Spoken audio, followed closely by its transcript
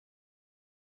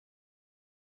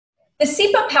The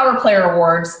SEPA Power Player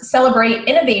Awards celebrate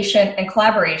innovation and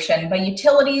collaboration by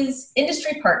utilities,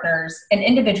 industry partners, and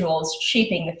individuals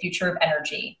shaping the future of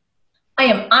energy. I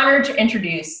am honored to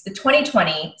introduce the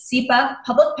 2020 SEPA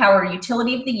Public Power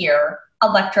Utility of the Year,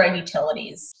 Alectra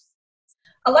Utilities.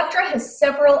 Alectra has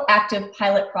several active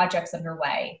pilot projects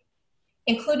underway,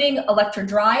 including Alectra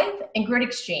Drive and Grid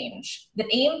Exchange, that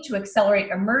aim to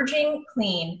accelerate emerging,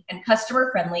 clean, and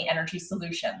customer-friendly energy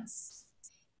solutions.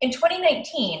 In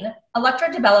 2019,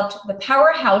 Alectra developed the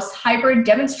Powerhouse Hybrid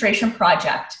Demonstration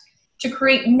Project to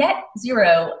create net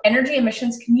zero energy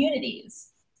emissions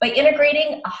communities by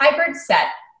integrating a hybrid set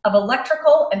of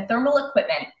electrical and thermal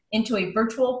equipment into a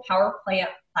virtual power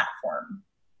plant platform.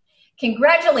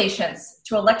 Congratulations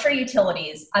to Alectra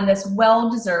Utilities on this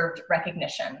well-deserved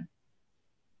recognition.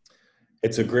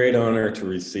 It's a great honor to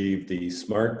receive the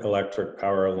Smart Electric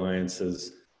Power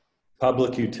Alliance's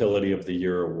Public Utility of the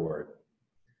Year Award.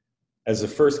 As the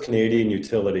first Canadian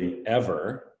utility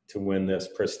ever to win this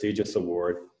prestigious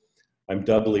award, I'm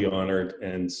doubly honored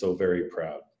and so very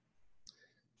proud.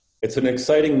 It's an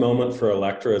exciting moment for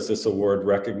Alectra as this award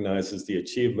recognizes the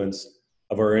achievements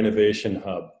of our Innovation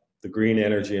Hub, the Green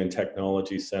Energy and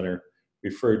Technology Center,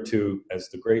 referred to as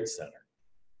the Great Center.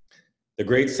 The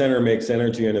Great Center makes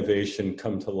energy innovation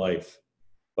come to life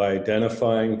by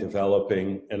identifying,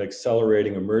 developing, and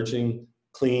accelerating emerging,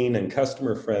 clean, and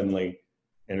customer-friendly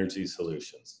energy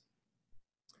solutions.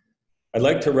 I'd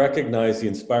like to recognize the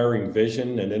inspiring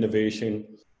vision and innovation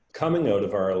coming out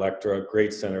of our Alectra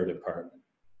Great Center department.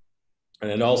 And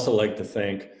I'd also like to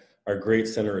thank our Great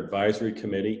Center Advisory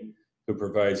Committee, who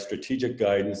provides strategic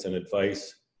guidance and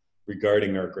advice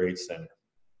regarding our Great Center.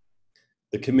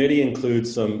 The committee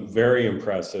includes some very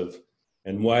impressive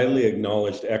and widely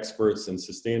acknowledged experts in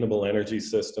sustainable energy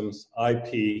systems,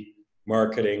 IP,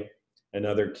 marketing, and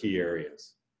other key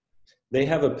areas. They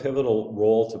have a pivotal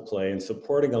role to play in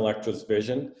supporting Alectra's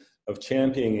vision of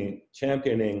championing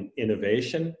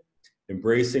innovation,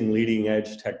 embracing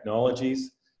leading-edge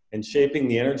technologies, and shaping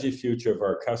the energy future of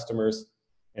our customers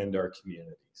and our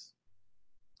communities.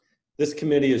 This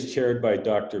committee is chaired by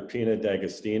Dr. Pina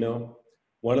D'Agostino,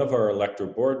 one of our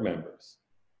Alectra board members,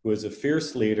 who is a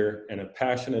fierce leader and a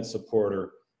passionate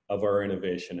supporter of our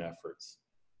innovation efforts.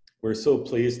 We're so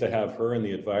pleased to have her and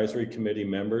the advisory committee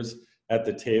members at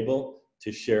the table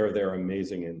to share their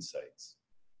amazing insights.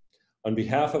 On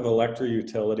behalf of Alectra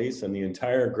Utilities and the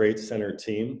entire Great Center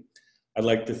team, I'd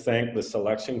like to thank the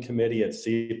selection committee at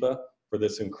SEPA for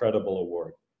this incredible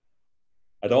award.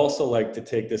 I'd also like to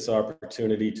take this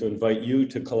opportunity to invite you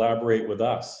to collaborate with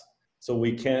us so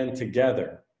we can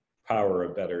together power a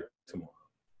better tomorrow.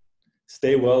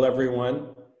 Stay well,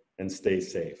 everyone, and stay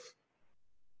safe.